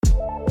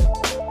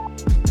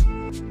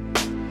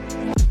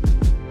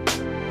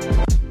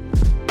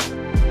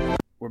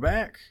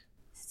back.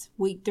 It's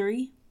week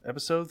 3.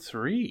 Episode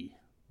 3,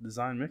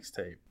 Design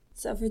Mixtape.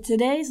 So for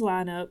today's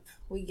lineup,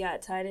 we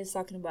got Titus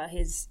talking about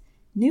his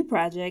new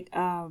project,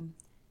 the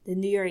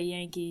New York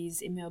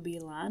Yankees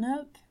MLB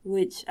lineup,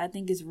 which I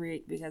think is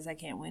rigged because I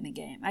can't win the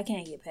game. I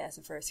can't get past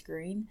the first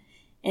screen.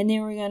 And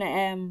then we're going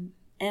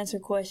to answer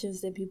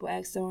questions that people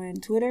asked on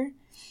Twitter.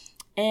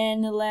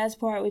 And the last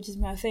part, which is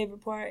my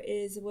favorite part,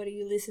 is what are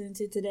you listening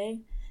to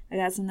today? I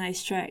got some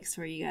nice tracks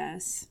for you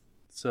guys.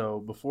 So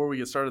before we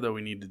get started, though,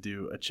 we need to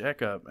do a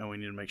checkup, and we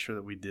need to make sure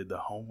that we did the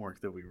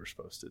homework that we were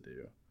supposed to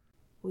do.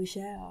 We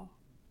shall.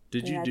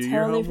 Did you I do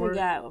your homework? totally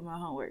forgot what my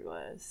homework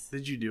was.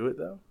 Did you do it,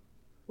 though?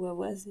 What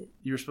was it?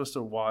 You were supposed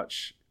to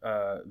watch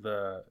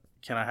the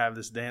Can I Have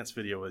This Dance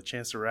video with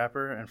Chance the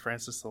Rapper and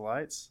Francis the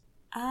Lights.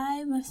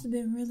 I must have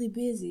been really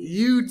busy.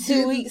 You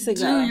 2 weeks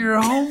ago. Do your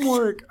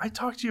homework. I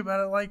talked to you about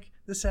it like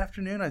this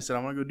afternoon. I said,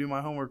 I'm going to go do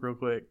my homework real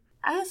quick.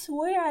 I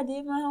swear I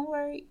did my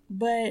homework,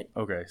 but...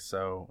 Okay,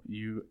 so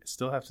you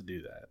still have to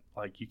do that.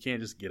 Like, you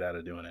can't just get out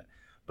of doing it.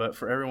 But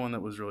for everyone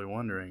that was really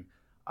wondering,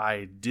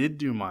 I did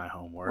do my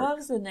homework. What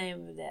was the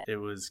name of that? It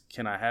was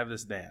Can I Have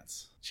This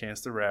Dance?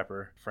 Chance the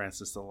Rapper,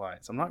 Francis the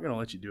Lights. I'm not going to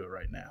let you do it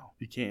right now.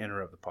 You can't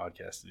interrupt the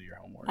podcast to do your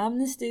homework. I'm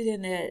the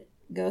student that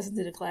goes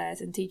into the class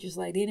and teacher's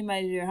like, did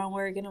anybody do their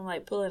homework? And I'm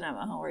like pulling out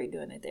my homework,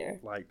 doing it there.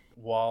 Like,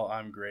 while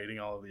I'm grading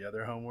all of the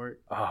other homework.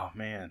 Oh,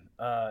 man.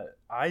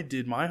 I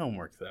did my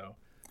homework, though.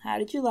 How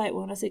did you like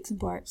 106 &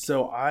 Park?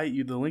 So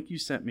the link you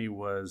sent me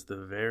was the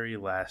very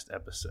last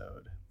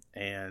episode.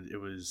 And it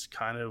was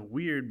kind of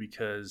weird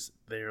because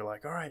they were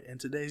like, all right, and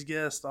today's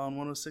guest on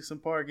 106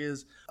 & Park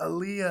is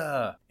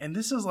Aaliyah. And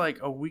this is like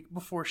a week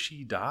before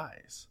she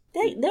dies.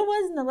 That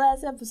wasn't the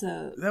last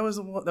episode. That was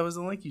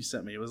the link you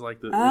sent me. It was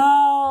like the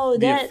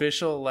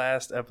official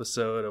last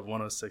episode of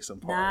 106 &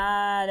 Park.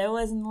 Nah, that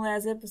wasn't the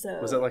last episode.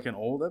 Was that like an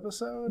old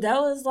episode? That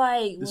was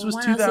like... This was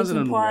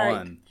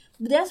 2001.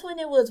 But that's when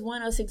it was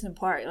 106 &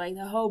 Park. Like,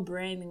 the whole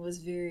branding was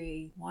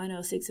very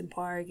 106 &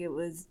 Park. It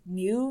was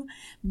new.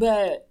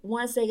 But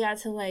once they got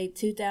to, like,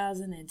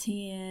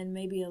 2010,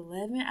 maybe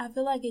 11, I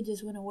feel like it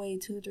just went away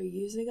 2 or 3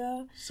 years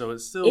ago. So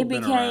it's still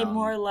been became around.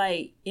 More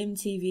like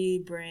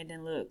MTV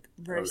branding look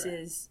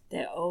versus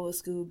that old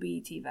school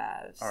BET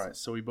vibes. All right,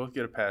 so we both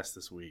get a pass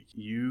this week.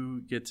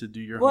 You get to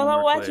do your homework homework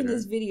I'm watching later.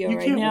 this video you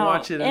right now. You can't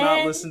watch it and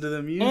not listen to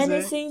the music. And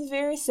it seems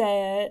very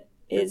sad.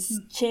 It's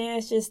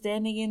Chance just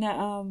standing in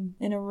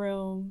a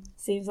room.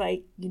 Seems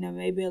like,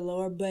 maybe a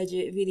lower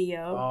budget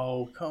video.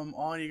 Oh, come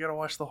on. You got to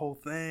watch the whole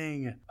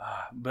thing.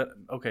 But,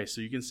 okay,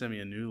 so you can send me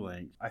a new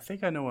link. I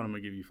think I know what I'm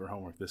going to give you for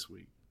homework this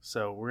week.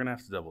 So we're going to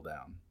have to double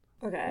down.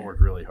 Okay. Work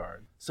really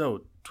hard.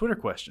 So, Twitter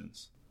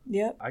questions.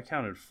 Yep. I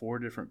counted 4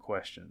 different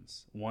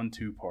questions. 1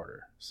 2-parter.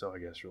 So I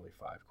guess really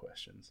 5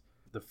 questions.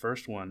 The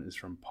first one is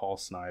from Paul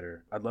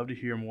Snyder. I'd love to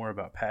hear more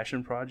about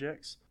passion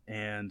projects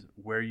and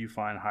where you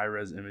find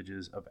high-res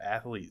images of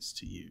athletes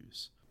to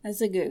use.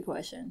 That's a good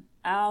question.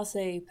 I'll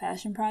say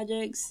passion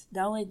projects.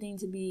 The only thing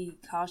to be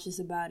cautious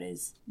about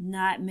is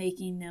not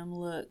making them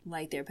look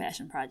like they're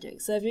passion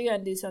projects. So if you're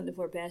going to do something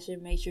for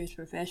passion, make sure it's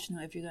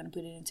professional if you're going to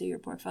put it into your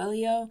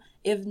portfolio.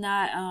 If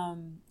not,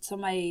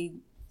 somebody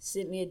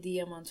sent me a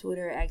DM on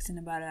Twitter asking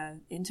about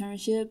an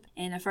internship,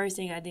 and the first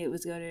thing I did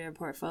was go to their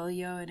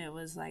portfolio, and it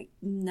was like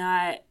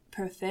not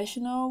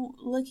professional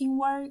looking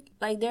work.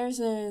 Like, there's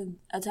a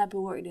type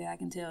of work that I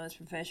can tell is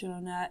professional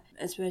or not,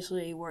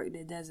 especially work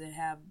that doesn't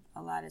have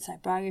a lot of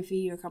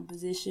typography or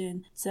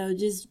composition. So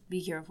just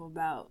be careful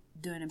about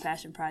doing a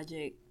passion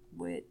project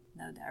with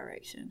no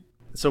direction.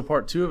 So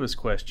part 2 of his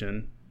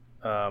question,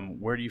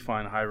 where do you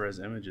find high-res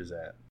images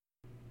at?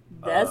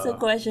 That's a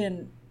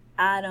question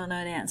I don't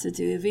know the answer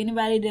to. If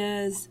anybody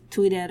does,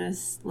 tweet at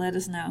us. Let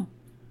us know.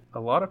 A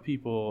lot of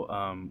people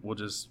will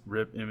just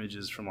rip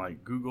images from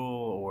like Google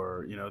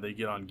or, they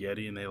get on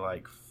Getty and they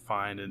like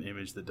find an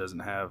image that doesn't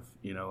have,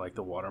 like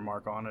the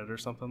watermark on it or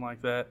something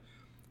like that.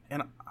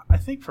 And I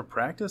think for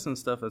practice and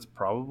stuff, that's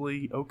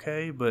probably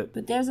okay,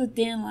 but there's a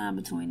thin line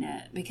between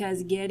that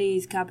because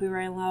Getty's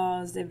copyright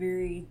laws, they're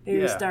very,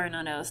 very stern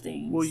on those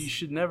things. Well, you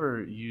should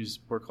never use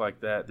work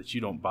like that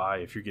you don't buy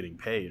if you're getting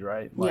paid,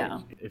 right? Like, yeah.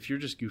 If you're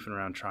just goofing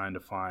around trying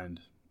to find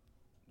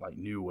like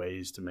new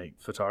ways to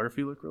make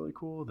photography look really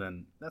cool,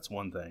 then that's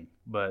one thing.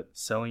 But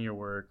selling your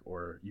work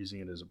or using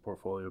it as a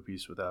portfolio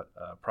piece without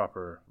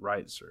proper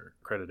rights or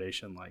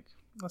accreditation, like,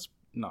 that's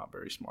not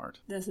very smart.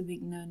 That's a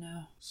big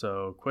no-no.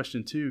 So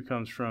question 2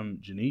 comes from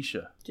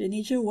Janisha.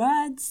 Janisha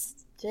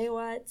Watts. J.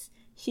 Watts.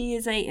 She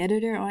is a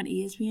editor on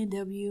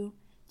ESPNW,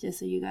 just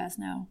so you guys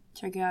know.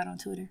 Check her out on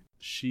Twitter.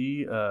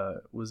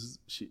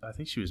 I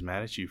think she was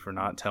mad at you for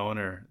not telling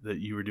her that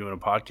you were doing a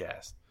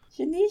podcast.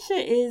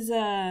 Janisha is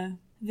a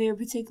very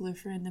particular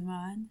friend of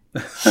mine.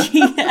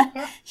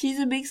 She's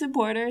a big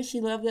supporter. She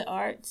loves the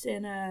arts,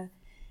 and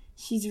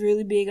she's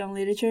really big on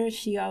literature.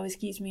 She always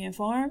keeps me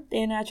informed,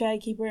 and I try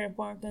to keep her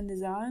informed on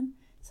design.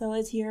 So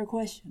let's hear her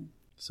question.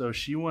 So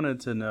she wanted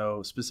to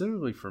know,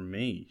 specifically for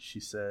me, she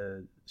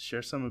said,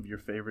 share some of your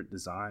favorite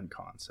design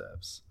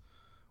concepts,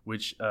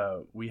 which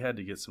we had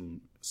to get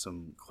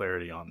some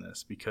clarity on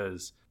this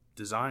because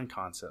design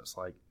concepts,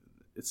 like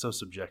it's so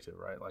subjective,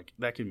 right? Like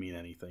that could mean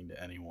anything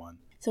to anyone.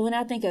 So when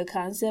I think of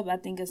concept, I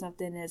think of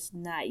something that's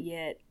not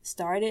yet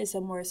started,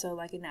 so more so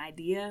like an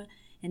idea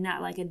and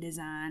not like a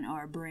design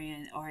or a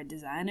brand or a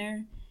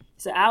designer.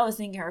 So I was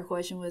thinking her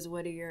question was,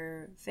 what are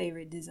your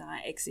favorite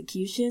design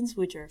executions,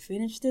 which are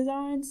finished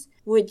designs,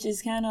 which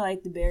is kind of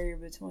like the barrier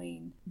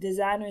between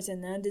designers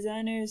and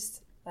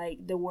non-designers.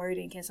 Like the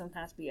wording can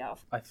sometimes be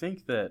off. I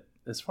think that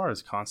as far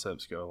as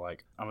concepts go,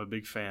 like I'm a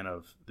big fan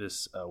of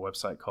this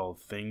website called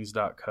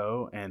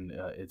things.co, and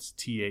it's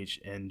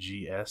things.co,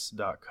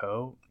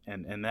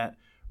 and that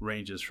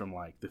ranges from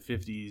like the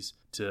 50s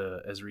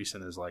to as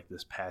recent as like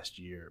this past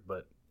year.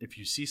 But if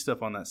you see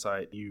stuff on that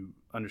site, you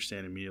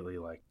understand immediately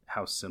like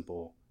how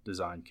simple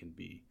design can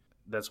be.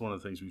 That's one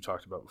of the things we've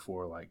talked about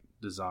before, like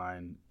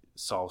design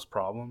solves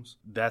problems.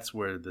 That's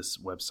where this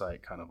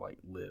website kind of like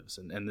lives,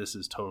 and this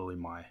is totally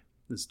my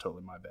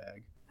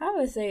bag. I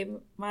would say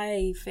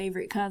my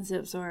favorite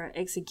concepts or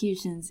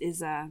executions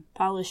is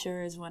Paula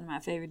Scher is one of my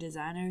favorite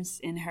designers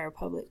in her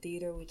public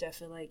theater, which I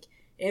feel like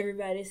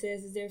everybody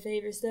says is their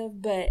favorite stuff,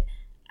 but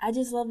I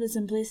just love the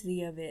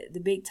simplicity of it.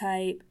 The big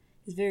type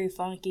is very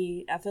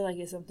funky. I feel like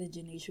it's something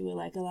Janisha would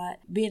like a lot,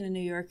 being a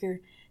New Yorker.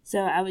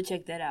 So I would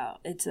check that out.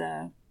 It's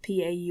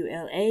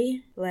Paula,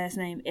 last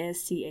name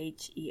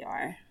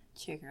Sther.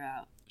 Check her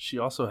out. She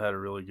also had a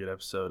really good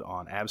episode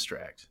on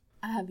abstract.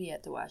 I have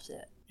yet to watch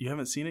that. You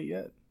haven't seen it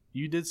yet?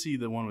 You did see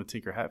the one with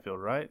Tinker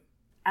Hatfield, right?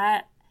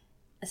 I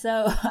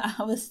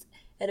was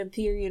at a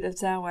period of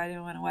time where I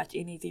didn't want to watch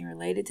anything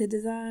related to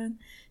design.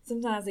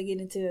 Sometimes I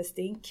get into a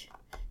stink,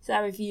 so I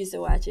refused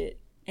to watch it.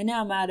 And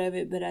now I'm out of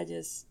it, but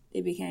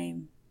it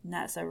became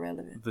not so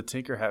relevant. The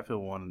Tinker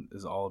Hatfield one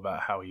is all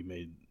about how he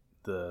made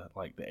the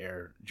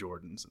Air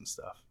Jordans and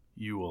stuff.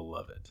 You will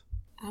love it.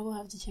 I will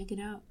have to check it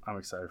out. I'm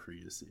excited for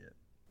you to see it.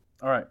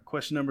 All right,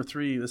 question number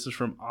 3. This is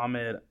from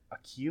Ahmed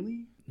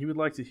Akili. He would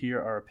like to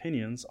hear our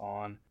opinions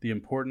on the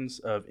importance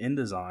of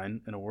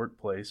InDesign in a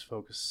workplace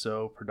focused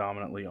so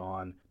predominantly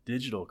on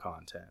digital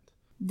content.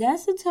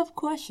 That's a tough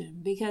question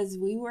because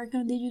we work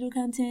on digital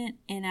content,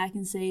 and I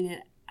can say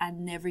that I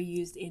never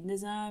used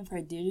InDesign for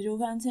digital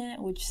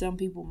content, which some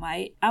people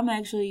might. I'm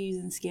actually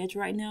using Sketch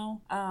right now,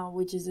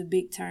 which is a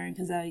big turn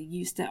because I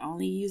used to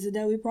only use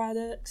Adobe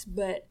products,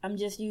 but I'm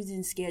just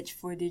using Sketch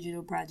for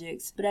digital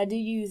projects. But I do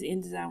use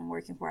InDesign when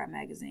working for our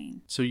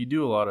magazine. So you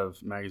do a lot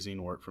of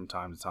magazine work from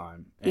time to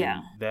time. And yeah.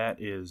 That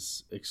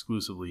is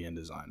exclusively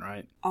InDesign,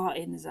 right? All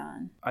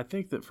InDesign. I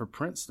think that for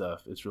print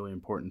stuff, it's really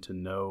important to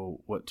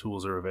know what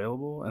tools are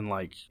available, and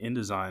like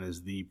InDesign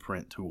is the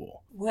print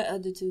tool. What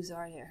other tools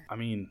are there? I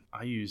mean,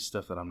 I use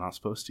stuff that I'm not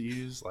supposed to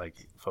use, like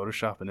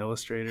Photoshop and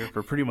Illustrator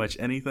for pretty much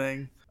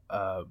anything.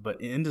 But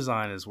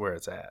InDesign is where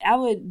it's at. I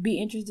would be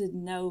interested to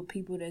know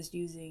people that's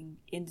using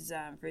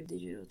InDesign for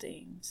digital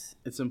things.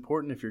 It's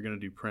important if you're going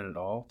to do print at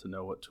all to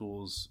know what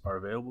tools are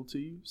available to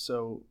you.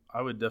 So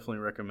I would definitely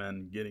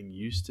recommend getting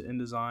used to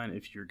InDesign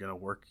if you're going to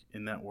work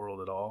in that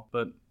world at all.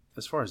 But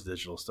as far as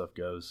digital stuff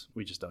goes,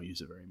 we just don't use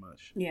it very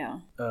much. Yeah.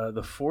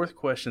 The 4th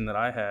question that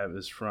I have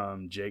is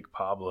from Jake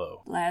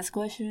Pablo. Last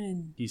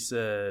question. He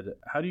said,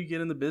 how do you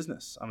get in the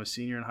business? I'm a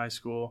senior in high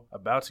school,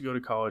 about to go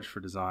to college for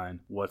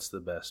design. What's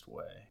the best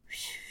way?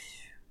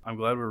 I'm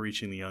glad we're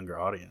reaching the younger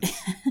audience.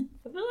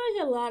 I feel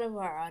like a lot of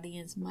our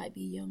audience might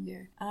be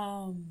younger.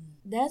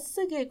 That's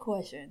a good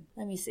question.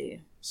 Let me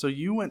see. So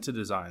you went to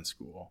design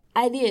school.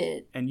 I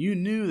did. And you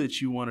knew that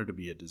you wanted to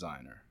be a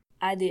designer.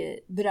 I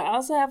did. But I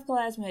also have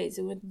classmates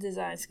who went to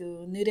design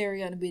school, knew they were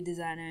going to be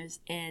designers,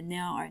 and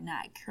now are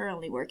not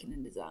currently working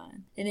in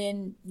design. And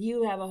then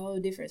you have a whole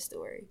different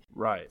story.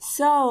 Right.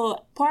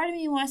 So part of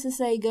me wants to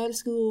say go to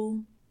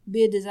school,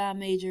 be a design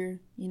major,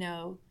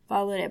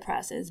 follow that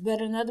process.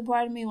 But another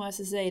part of me wants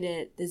to say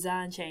that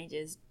design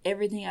changes.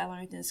 Everything I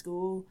learned in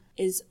school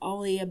is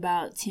only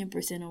about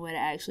 10% of what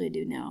I actually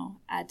do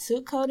now. I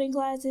took coding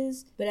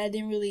classes, but I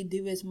didn't really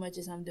do as much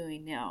as I'm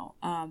doing now.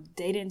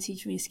 They didn't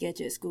teach me Sketch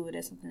at school.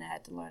 That's something I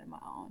had to learn on my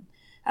own.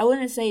 I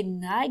wouldn't say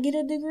not get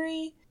a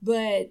degree,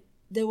 but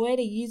the way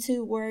the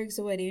YouTube works,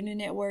 the way the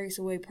internet works,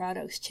 the way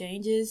products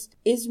changes,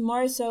 it's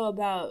more so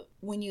about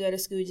when you go to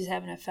school just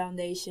having a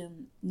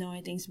foundation,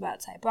 knowing things about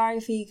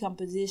typography,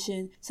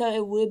 composition. So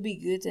it would be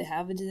good to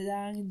have a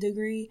design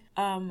degree.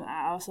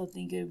 I also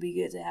think it would be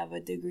good to have a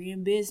degree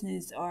in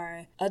business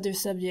or other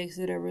subjects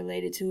that are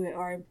related to it.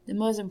 Or the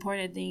most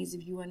important things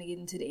if you want to get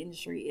into the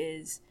industry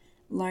is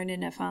learning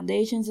the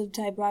foundations of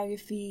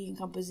typography and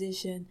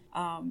composition,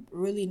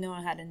 really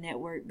knowing how to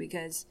network,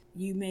 because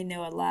you may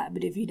know a lot,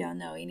 but if you don't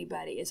know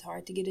anybody, it's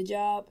hard to get a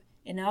job.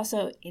 And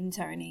also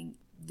interning,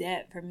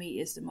 that for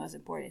me is the most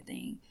important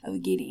thing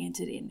of getting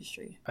into the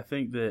industry. I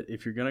think that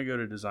if you're going to go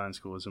to design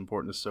school, it's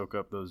important to soak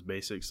up those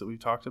basics that we've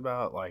talked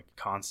about, like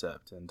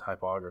concept and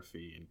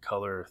typography and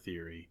color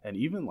theory, and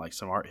even like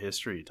some art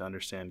history to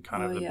understand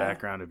kind of the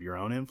background of your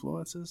own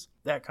influences.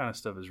 That kind of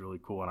stuff is really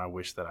cool, and I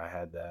wish that I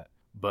had that.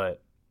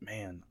 But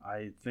man,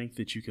 I think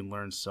that you can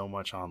learn so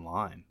much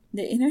online.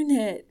 The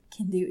internet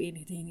can do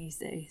anything these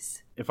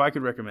days. If I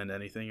could recommend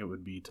anything, it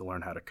would be to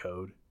learn how to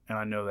code. And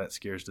I know that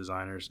scares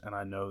designers, and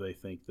I know they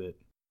think that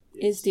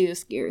It still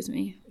scares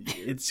me.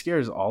 It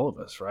scares all of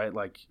us, right?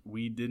 Like,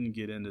 we didn't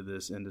get into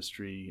this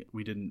industry,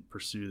 we didn't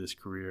pursue this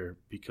career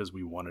because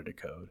we wanted to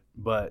code,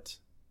 but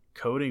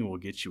coding will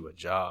get you a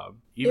job.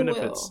 Even if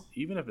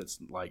it's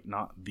like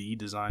not the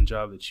design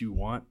job that you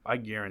want, I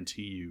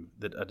guarantee you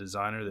that a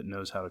designer that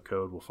knows how to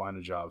code will find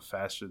a job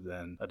faster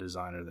than a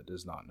designer that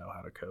does not know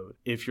how to code,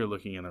 if you're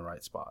looking in the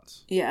right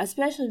spots. Yeah,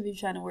 especially if you're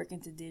trying to work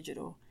into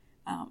digital.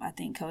 I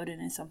think coding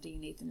is something you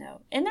need to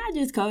know. And not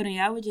just coding,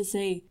 I would just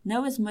say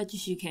know as much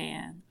as you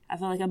can. I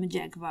feel like I'm a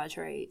jack of all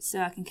trades, so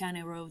I can kind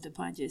of roll with the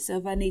punches. So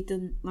if I need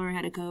to learn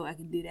how to code, I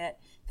can do that.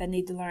 If I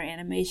need to learn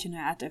animation or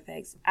After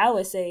Effects, I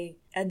would say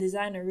a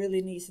designer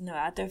really needs to know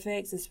After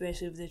Effects,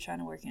 especially if they're trying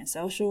to work in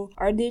social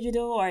or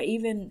digital or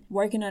even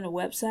working on a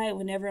website.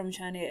 Whenever I'm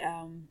trying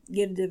to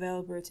get a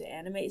developer to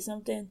animate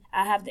something,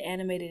 I have to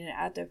animate it in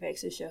After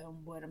Effects to show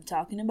him what I'm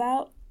talking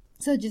about.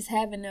 So just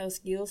having those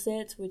skill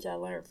sets, which I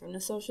learned from the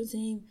social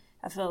team,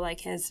 I felt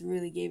like has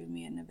really given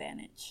me an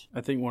advantage.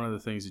 I think one of the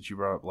things that you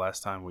brought up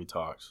last time we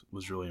talked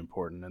was really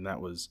important, and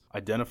that was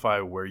identify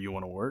where you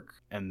want to work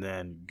and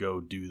then go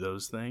do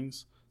those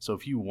things. So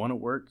if you want to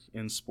work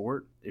in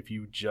sport, if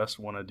you just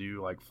want to do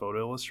like photo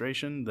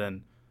illustration,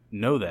 then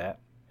know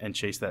that and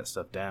chase that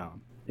stuff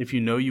down. If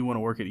you know you want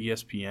to work at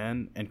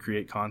ESPN and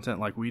create content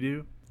like we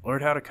do,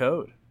 learn how to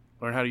code,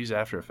 learn how to use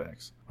After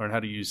Effects, learn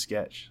how to use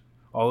Sketch.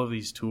 All of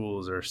these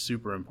tools are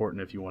super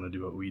important if you want to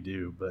do what we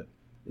do, but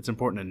it's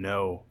important to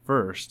know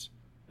first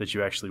that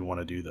you actually want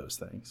to do those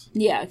things.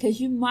 Yeah,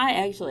 because you might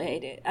actually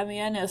hate it. I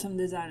mean, I know some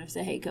designers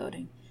that hate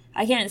coding.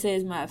 I can't say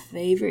it's my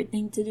favorite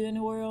thing to do in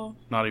the world.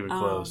 Not even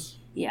close.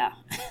 Yeah.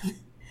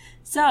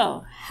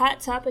 So, hot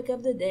topic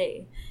of the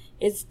day.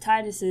 It's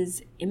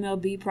Titus's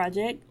MLB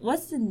project.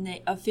 What's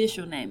the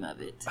official name of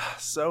it?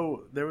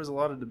 So, there was a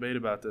lot of debate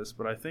about this,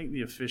 but I think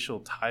the official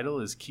title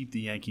is Keep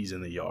the Yankees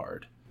in the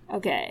Yard.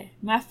 Okay,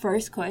 my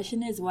first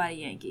question is why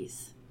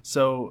Yankees?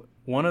 So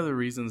one of the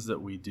reasons that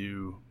we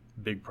do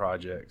big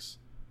projects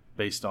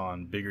based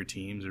on bigger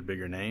teams or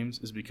bigger names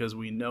is because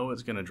we know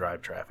it's going to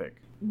drive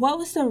traffic. What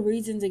was the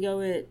reason to go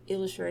with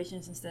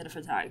illustrations instead of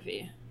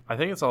photography? I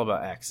think it's all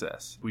about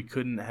access. We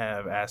couldn't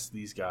have asked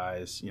these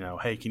guys,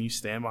 hey, can you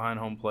stand behind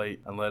home plate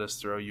and let us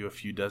throw you a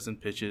few dozen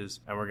pitches,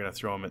 and we're going to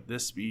throw them at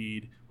this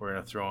speed, we're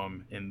going to throw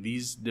them in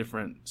these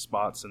different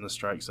spots in the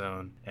strike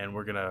zone, and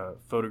we're going to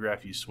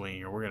photograph you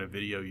swinging, or we're going to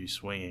video you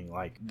swinging.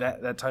 Like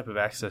that type of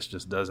access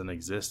just doesn't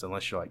exist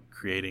unless you're like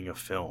creating a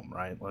film,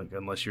 right? Like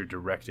unless you're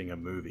directing a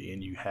movie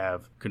and you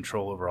have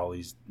control over all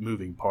these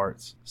moving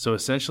parts. So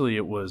essentially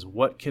it was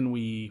what can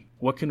we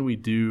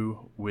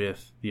do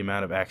with the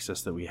amount of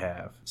access that we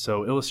have?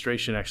 So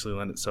illustration actually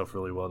lent itself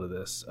really well to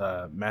this.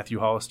 Matthew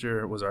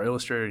Hollister was our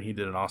illustrator, and he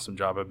did an awesome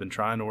job. I've been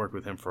trying to work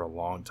with him for a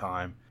long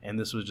time, and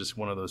this was just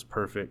one of those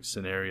perfect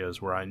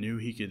scenarios where I knew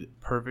he could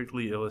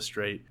perfectly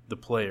illustrate the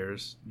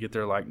players, get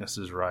their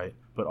likenesses right,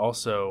 but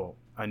also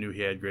I knew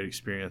he had great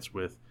experience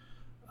with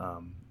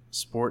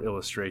sport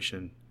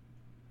illustration,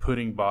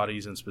 putting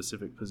bodies in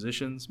specific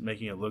positions,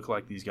 making it look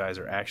like these guys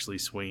are actually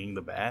swinging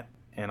the bat.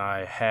 And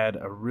I had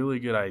a really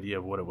good idea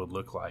of what it would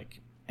look like,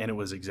 and it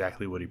was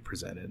exactly what he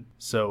presented.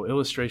 So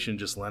illustration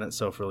just lent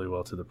itself really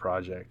well to the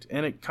project,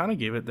 and it kind of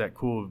gave it that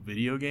cool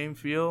video game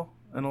feel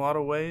in a lot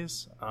of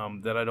ways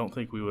that I don't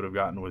think we would have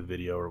gotten with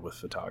video or with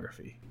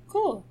photography.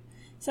 Cool.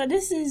 So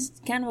this is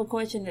kind of a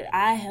question that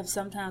I have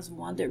sometimes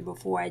wondered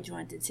before I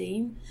joined the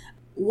team.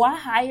 Why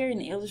hire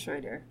an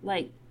illustrator?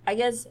 Like, I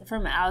guess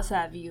from an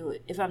outside view,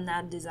 if I'm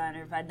not a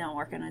designer, if I don't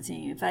work on a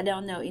team, if I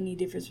don't know any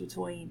difference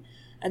between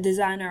a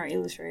designer or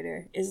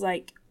illustrator, it's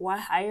like, why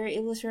hire an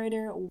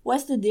illustrator?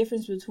 What's the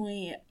difference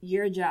between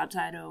your job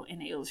title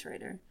and an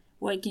illustrator?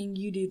 What can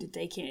you do that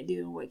they can't do,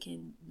 and what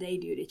can they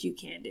do that you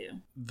can't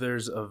do?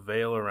 There's a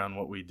veil around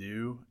what we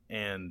do,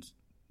 and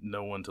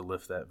no one to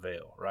lift that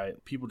veil, right?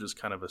 People just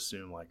kind of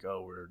assume like,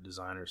 oh, we're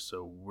designers,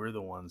 so we're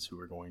the ones who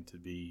are going to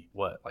be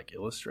like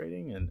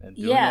illustrating and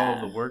doing all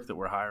of the work that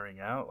we're hiring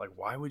out. Like,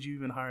 why would you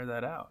even hire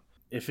that out?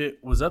 If it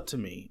was up to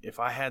me, if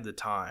I had the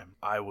time,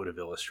 I would have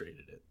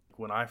illustrated it.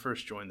 When I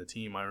first joined the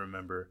team, I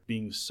remember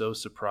being so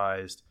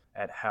surprised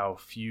at how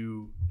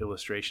few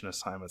illustration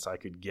assignments I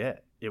could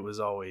get. It was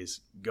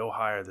always, go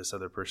hire this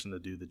other person to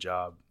do the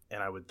job.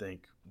 And I would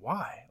think,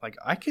 why? Like,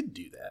 I could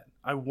do that.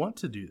 I want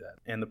to do that.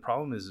 And the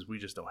problem is we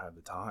just don't have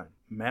the time.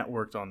 Matt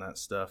worked on that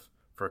stuff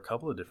for a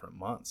couple of different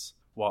months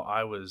while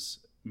I was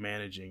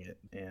managing it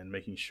and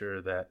making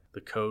sure that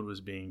the code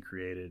was being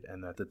created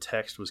and that the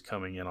text was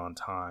coming in on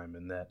time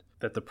and that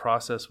the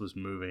process was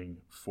moving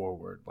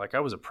forward. Like, I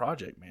was a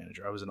project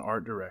manager. I was an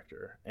art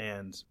director,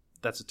 and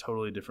that's a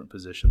totally different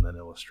position than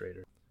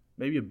illustrator.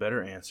 Maybe a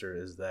better answer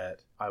is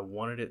that I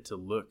wanted it to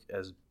look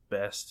as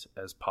best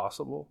as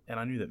possible, and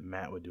I knew that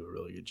Matt would do a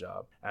really good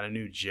job, and I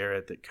knew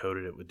Jarrett that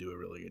coded it would do a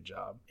really good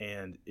job.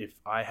 And if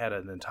I had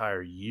an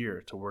entire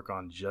year to work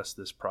on just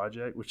this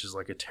project, which is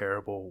like a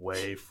terrible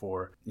way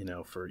for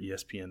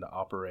ESPN to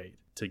operate,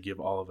 to give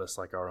all of us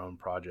like our own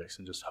projects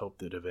and just hope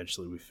that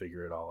eventually we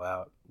figure it all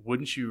out,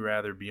 wouldn't you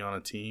rather be on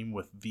a team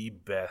with the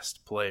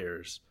best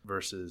players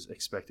versus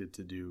expected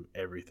to do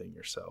everything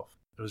yourself?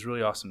 It was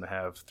really awesome to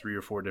have 3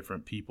 or 4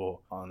 different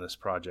people on this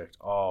project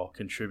all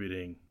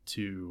contributing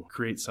to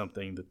create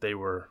something that they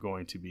were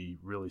going to be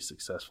really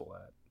successful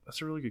at.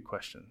 That's a really good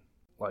question.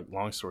 Like,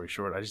 long story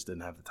short, I just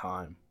didn't have the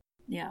time.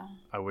 Yeah.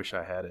 I wish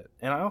I had it.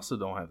 And I also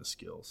don't have the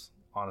skills.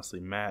 Honestly,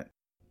 Matt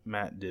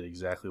did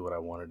exactly what I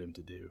wanted him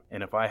to do.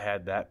 And if I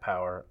had that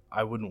power,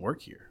 I wouldn't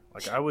work here.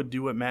 Like, I would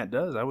do what Matt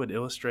does. I would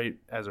illustrate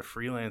as a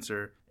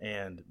freelancer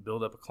and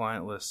build up a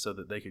client list so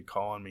that they could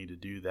call on me to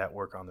do that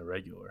work on the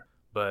regular.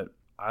 But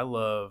I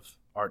love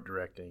art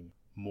directing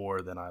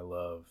more than I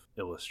love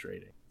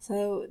illustrating.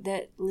 So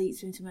that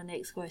leads me to my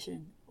next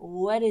question.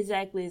 What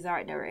exactly is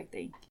art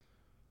directing?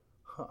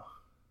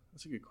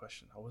 That's a good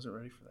question. I wasn't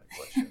ready for that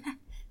question.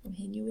 I'm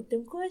hitting you with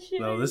them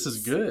questions. No, this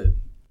is good.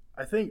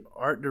 I think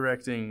art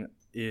directing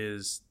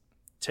is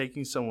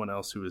taking someone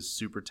else who is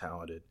super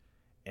talented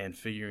and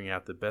figuring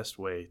out the best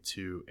way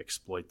to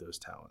exploit those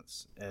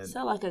talents. And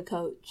so like a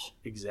coach.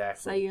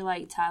 Exactly. So you're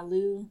like Ty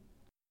Lue?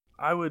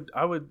 I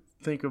would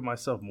think of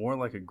myself more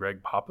like a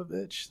Greg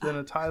Popovich than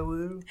a Ty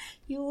Lue.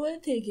 You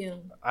would pick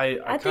him.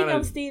 I think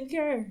I'm Steve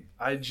Kerr.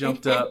 I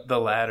jumped up the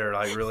ladder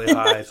like really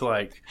high to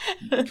like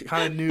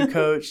kind of new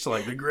coach to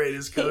like the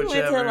greatest coach ever.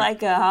 He went to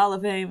like a Hall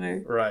of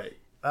Famer. Right.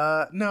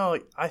 No,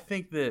 I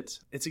think that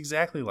it's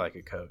exactly like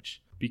a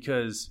coach,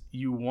 because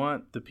you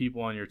want the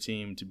people on your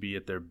team to be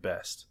at their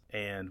best.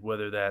 And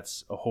whether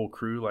that's a whole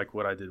crew like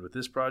what I did with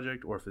this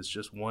project, or if it's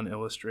just one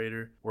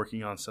illustrator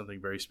working on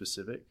something very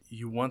specific,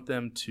 you want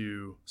them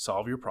to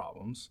solve your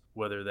problems,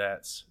 whether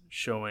that's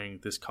showing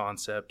this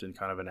concept in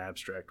kind of an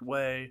abstract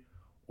way,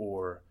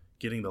 or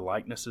getting the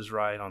likenesses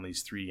right on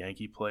these 3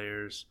 Yankee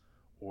players,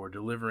 or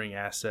delivering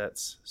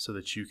assets so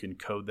that you can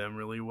code them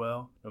really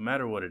well. No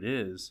matter what it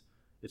is,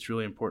 it's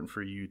really important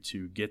for you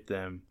to get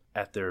them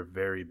at their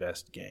very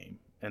best game.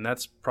 And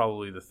that's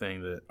probably the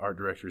thing that art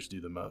directors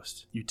do the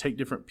most. You take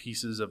different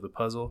pieces of the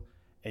puzzle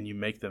and you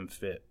make them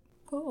fit.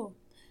 Cool.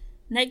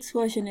 Next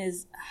question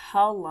is,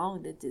 how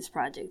long did this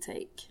project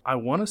take? I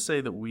want to say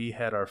that we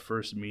had our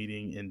first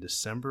meeting in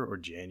December or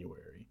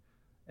January.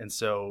 And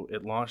so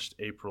it launched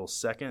April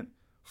 2nd,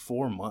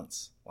 4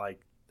 months.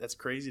 Like, that's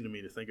crazy to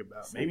me to think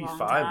about. That's maybe 5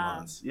 time.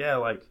 months. Yeah,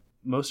 like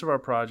most of our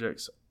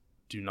projects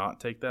do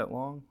not take that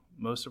long.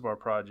 Most of our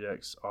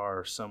projects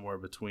are somewhere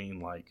between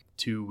like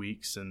 2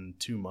 weeks and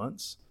 2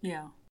 months.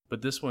 Yeah.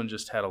 But this one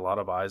just had a lot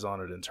of eyes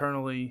on it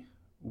internally.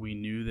 We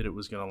knew that it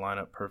was going to line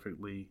up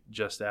perfectly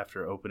just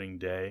after opening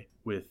day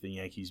with the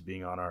Yankees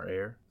being on our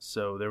air.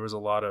 So there was a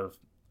lot of,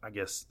 I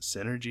guess,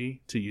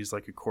 synergy, to use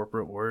like a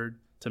corporate word,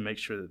 to make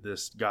sure that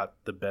this got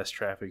the best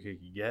traffic it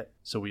could get.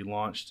 So we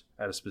launched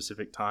at a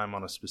specific time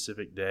on a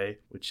specific day,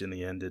 which in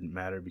the end didn't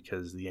matter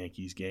because the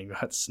Yankees game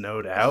got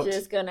snowed out. I was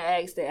just going to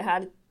ask that. How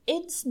did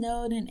it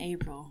snowed in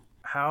April?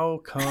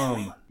 How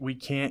come we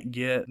can't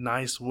get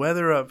nice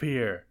weather up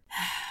here?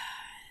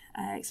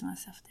 I asked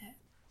myself that.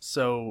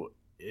 So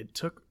it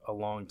took a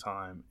long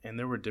time, and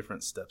there were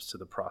different steps to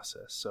the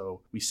process.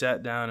 So we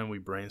sat down and we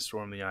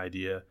brainstormed the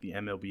idea. The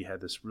MLB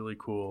had this really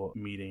cool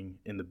meeting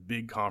in the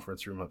big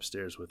conference room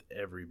upstairs with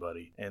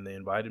everybody, and they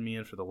invited me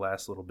in for the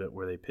last little bit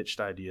where they pitched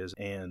ideas.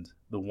 And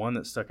the one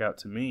that stuck out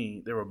to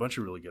me, there were a bunch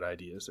of really good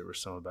ideas. There were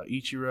some about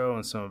Ichiro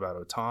and some about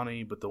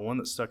Ohtani, but the one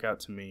that stuck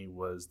out to me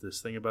was this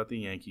thing about the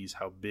Yankees,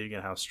 how big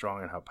and how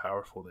strong and how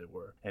powerful they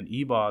were. And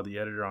Eba, the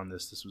editor on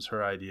this was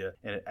her idea,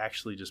 and it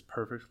actually just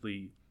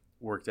perfectly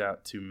worked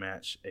out to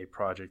match a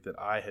project that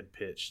I had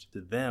pitched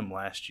to them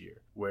last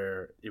year,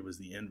 where it was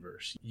the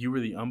inverse. You were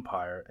the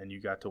umpire and you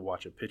got to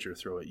watch a pitcher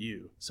throw at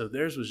you. So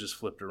theirs was just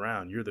flipped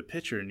around. You're the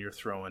pitcher and you're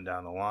throwing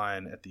down the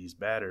line at these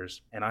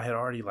batters. And I had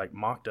already like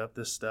mocked up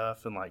this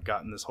stuff and like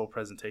gotten this whole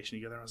presentation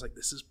together. I was like,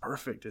 this is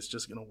perfect. It's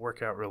just going to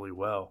work out really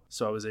well.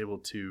 So I was able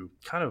to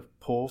kind of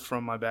pull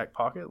from my back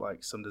pocket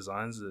like some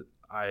designs that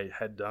I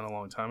had done a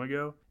long time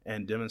ago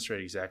and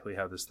demonstrate exactly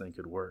how this thing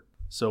could work.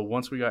 So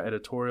once we got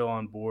editorial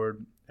on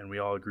board and we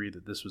all agreed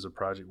that this was a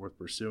project worth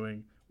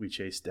pursuing, we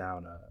chased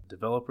down a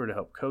developer to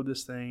help code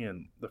this thing.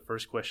 And the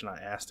first question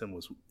I asked him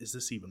was, is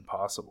this even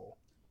possible?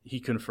 He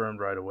confirmed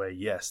right away,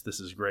 yes, this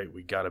is great.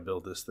 We got to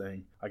build this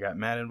thing. I got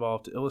Matt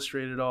involved to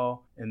illustrate it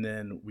all. And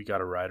then we got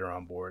a writer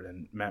on board,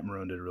 and Matt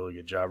Maroon did a really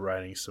good job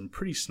writing some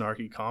pretty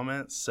snarky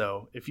comments.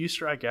 So if you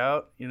strike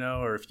out,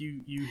 or if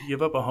you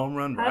give up a home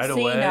run right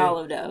away. I've seen all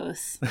of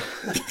those.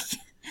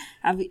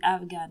 I've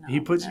gotten all He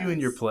puts of you those. in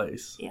your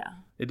place. Yeah.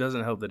 It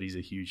doesn't help that he's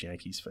a huge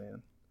Yankees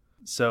fan.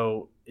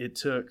 So it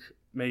took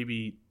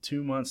maybe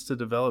 2 months to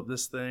develop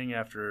this thing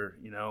after,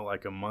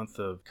 like a month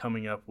of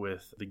coming up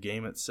with the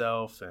game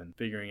itself and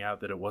figuring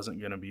out that it wasn't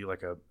going to be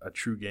like a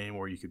true game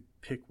where you could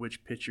pick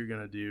which pitch you're going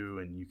to do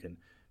and you can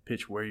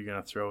pitch where you're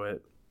going to throw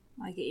it.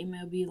 Like an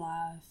MLB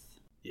Live.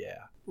 Yeah.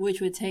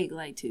 Which would take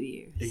like 2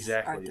 years.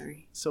 Exactly. Or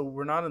 3. So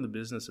we're not in the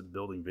business of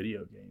building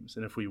video games.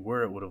 And if we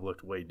were, it would have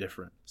looked way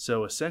different.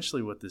 So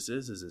essentially what this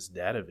is it's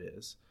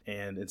DataViz.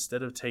 And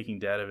instead of taking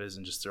DataViz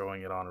and just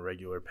throwing it on a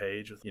regular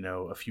page with,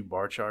 a few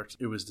bar charts,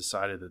 it was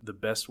decided that the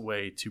best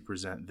way to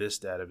present this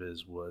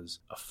DataViz was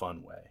a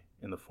fun way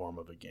in the form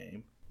of a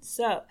game.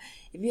 So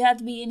if you had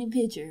to be any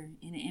pitcher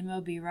in the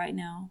MLB right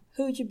now,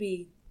 who would you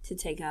be to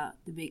take out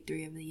the big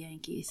three of the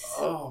Yankees.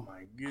 Oh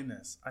my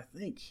goodness. I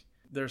think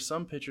there's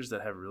some pitchers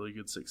that have really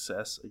good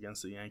success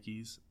against the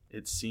Yankees.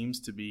 It seems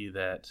to be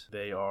that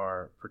they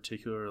are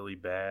particularly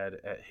bad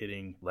at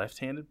hitting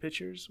left-handed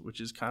pitchers,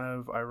 which is kind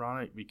of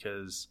ironic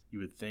because you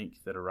would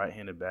think that a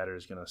right-handed batter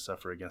is going to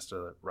suffer against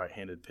a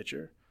right-handed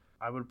pitcher.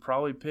 I would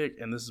probably pick,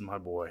 and this is my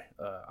boy,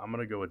 I'm going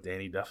to go with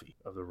Danny Duffy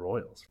of the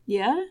Royals.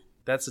 Yeah?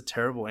 That's a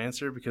terrible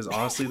answer because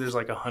honestly there's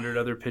like 100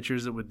 other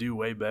pitchers that would do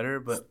way better,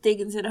 but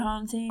sticking to the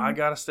home team? I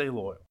got to stay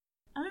loyal.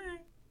 All right.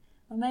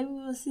 Well, maybe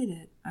we'll see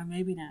that, or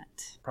maybe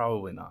not.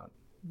 Probably not.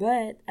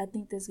 But I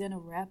think that's going to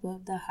wrap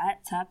up the hot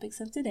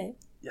topics of today.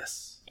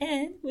 Yes.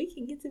 And we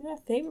can get to my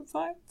favorite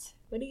part.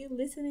 What are you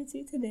listening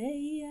to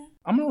today?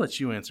 I'm going to let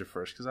you answer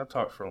first because I've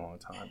talked for a long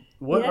time.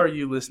 What are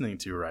you listening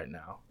to right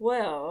now?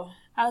 Well,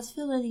 I was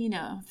feeling,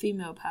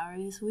 female power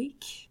this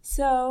week.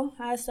 So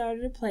I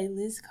started a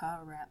playlist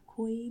called Rap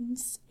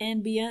Queens.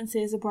 And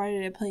Beyonce is a part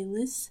of that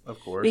playlist. Of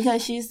course.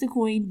 Because she's the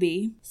queen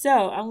bee.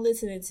 So I'm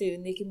listening to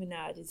Nicki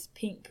Minaj's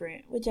Pink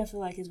Print, which I feel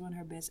like is one of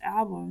her best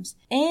albums.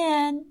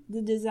 And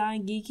the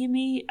design geek in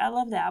me, I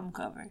love the album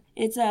cover.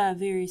 It's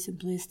very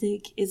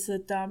simplistic. It's a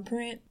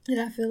thumbprint that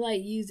I feel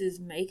like uses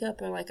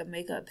makeup or like a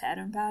makeup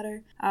pattern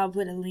powder. I'll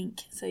put a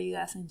link so you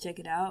guys can check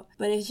it out.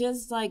 But it's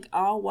just like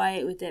all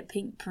white with that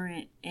pink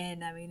print.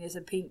 And I mean, it's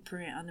a pink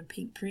print on the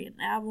Pink Print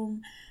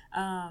album.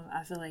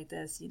 I feel like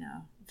that's,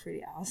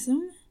 pretty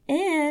awesome.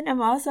 And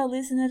I'm also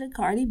listening to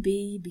Cardi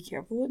B, Be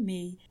Careful With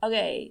Me.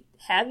 Okay,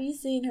 have you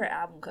seen her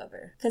album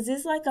cover? Because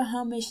it's like a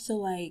homage to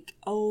like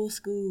old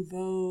school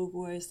Vogue,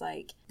 where it's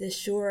like the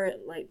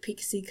short, like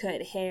pixie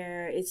cut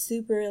hair. It's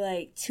super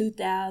like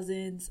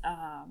 2000s,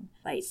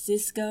 like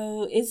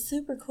Cisco. It's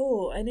super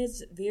cool and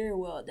it's very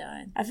well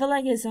done. I feel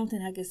like it's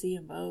something I could see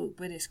in Vogue,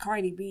 but it's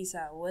Cardi B, so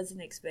I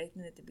wasn't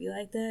expecting it to be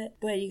like that.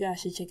 But you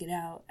guys should check it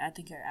out. I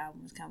think her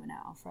album is coming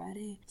out on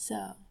Friday.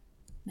 So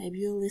maybe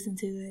you'll listen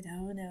to it. I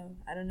don't know.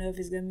 I don't know if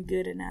it's going to be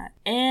good or not.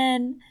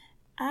 And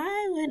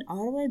I went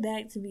all the way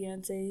back to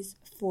Beyonce's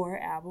 4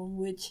 album,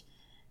 which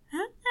I'm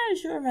not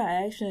sure if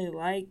I actually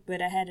like,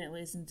 but I hadn't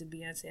listened to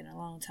Beyonce in a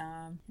long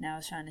time. And I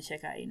was trying to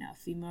check out,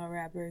 female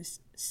rappers.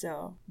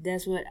 So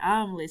that's what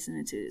I'm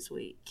listening to this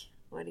week.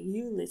 What are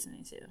you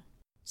listening to?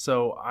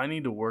 So I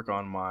need to work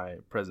on my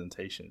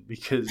presentation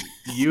because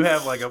you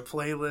have like a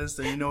playlist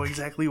and you know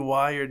exactly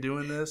why you're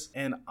doing this.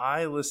 And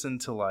I listen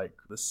to like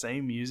the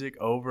same music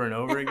over and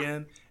over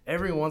again.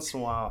 Every once in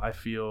a while I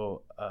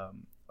feel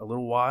a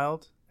little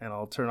wild and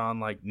I'll turn on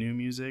like new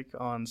music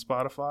on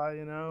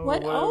Spotify,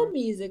 What old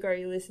music are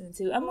you listening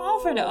to? I'm all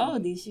for the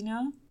oldies,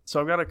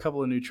 So I've got a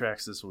couple of new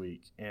tracks this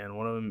week and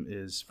one of them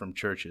is from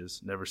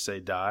Churches, Never Say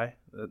Die.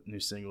 That new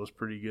single is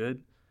pretty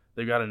good.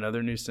 They've got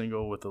another new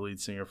single with the lead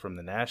singer from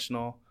The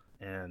National,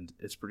 and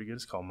it's pretty good.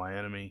 It's called My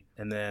Enemy.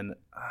 And then,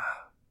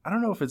 I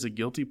don't know if it's a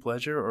guilty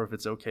pleasure or if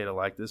it's okay to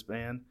like this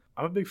band.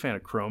 I'm a big fan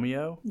of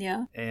Chromeo.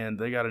 Yeah. And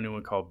they got a new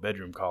one called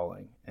Bedroom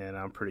Calling, and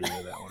I'm pretty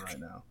into that one right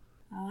now.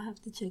 I'll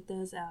have to check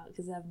those out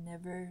because I've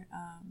never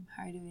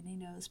heard of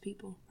any of those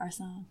people or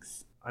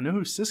songs. I know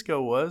who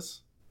Cisco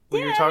was. When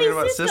yeah, you're talking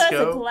about Cisco's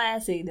Cisco. a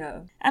classic,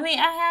 though. I mean,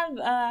 I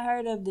have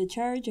heard of the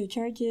Church or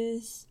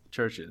Churches.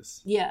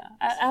 Churches. Yeah,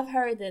 I've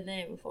heard that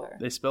name before.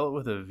 They spell it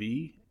with a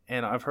V,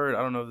 and I've heard,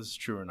 I don't know if this is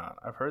true or not,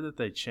 I've heard that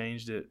they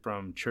changed it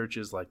from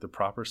Churches, like the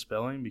proper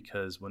spelling,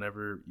 because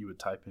whenever you would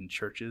type in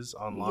Churches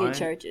online,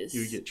 you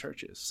would get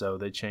Churches. So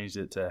they changed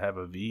it to have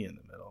a V in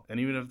the middle. And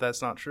even if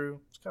that's not true,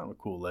 it's kind of a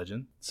cool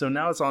legend. So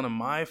now it's on to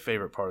my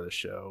favorite part of the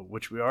show,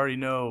 which we already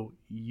know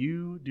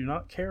you do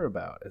not care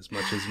about as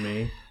much as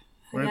me.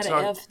 I got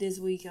an F this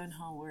week on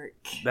homework.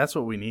 That's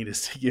what we need,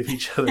 is to give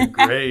each other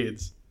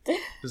grades.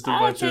 Just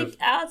I'll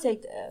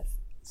take the F.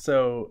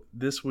 So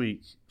this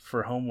week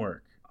for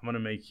homework, I'm going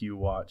to make you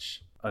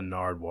watch a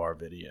Nardwuar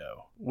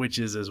video, which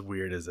is as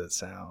weird as it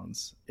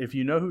sounds. If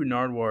you know who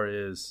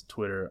Nardwuar is,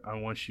 Twitter, I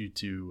want you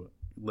to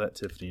let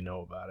Tiffany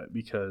know about it,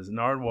 because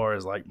Nardwuar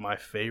is like my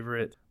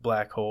favorite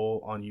black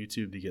hole on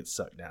YouTube to get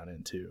sucked down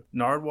into.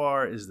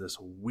 Nardwuar is this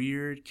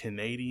weird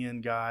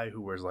Canadian guy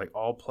who wears like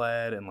all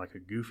plaid and like a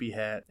goofy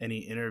hat, and he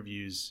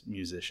interviews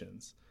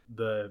musicians.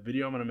 The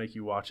video I'm going to make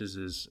you watch is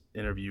his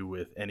interview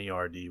with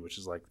NERD, which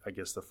is like, I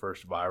guess, the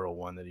first viral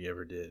one that he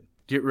ever did.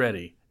 Get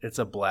ready. It's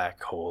a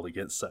black hole to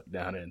get sucked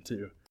down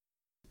into.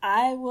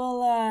 I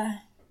will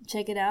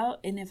check it out,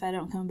 and if I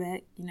don't come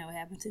back, you know what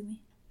happened to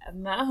me?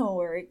 My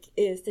homework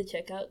is to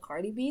check out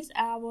Cardi B's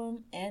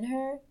album and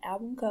her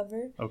album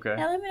cover. Okay.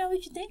 Now let me know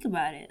what you think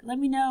about it. Let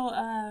me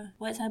know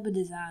what type of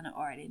design or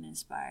art it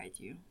inspired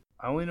you.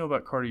 I only know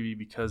about Cardi B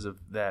because of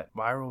that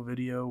viral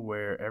video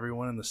where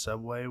everyone in the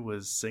subway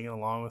was singing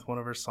along with one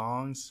of her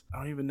songs. I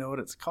don't even know what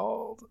it's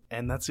called.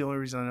 And that's the only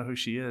reason I know who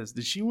she is.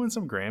 Did she win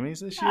some Grammys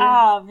this year?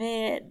 Oh,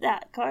 man.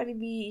 That Cardi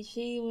B,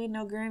 she ain't win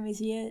no Grammys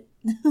yet.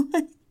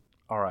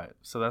 All right.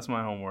 So that's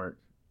my homework.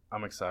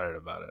 I'm excited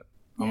about it.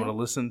 I'm going to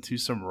listen to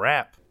some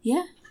rap.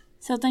 Yeah.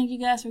 So thank you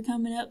guys for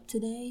coming up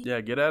today.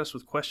 Yeah, get at us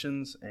with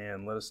questions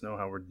and let us know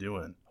how we're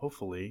doing.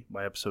 Hopefully,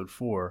 by episode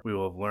 4, we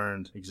will have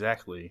learned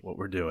exactly what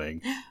we're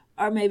doing.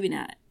 Or maybe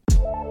not.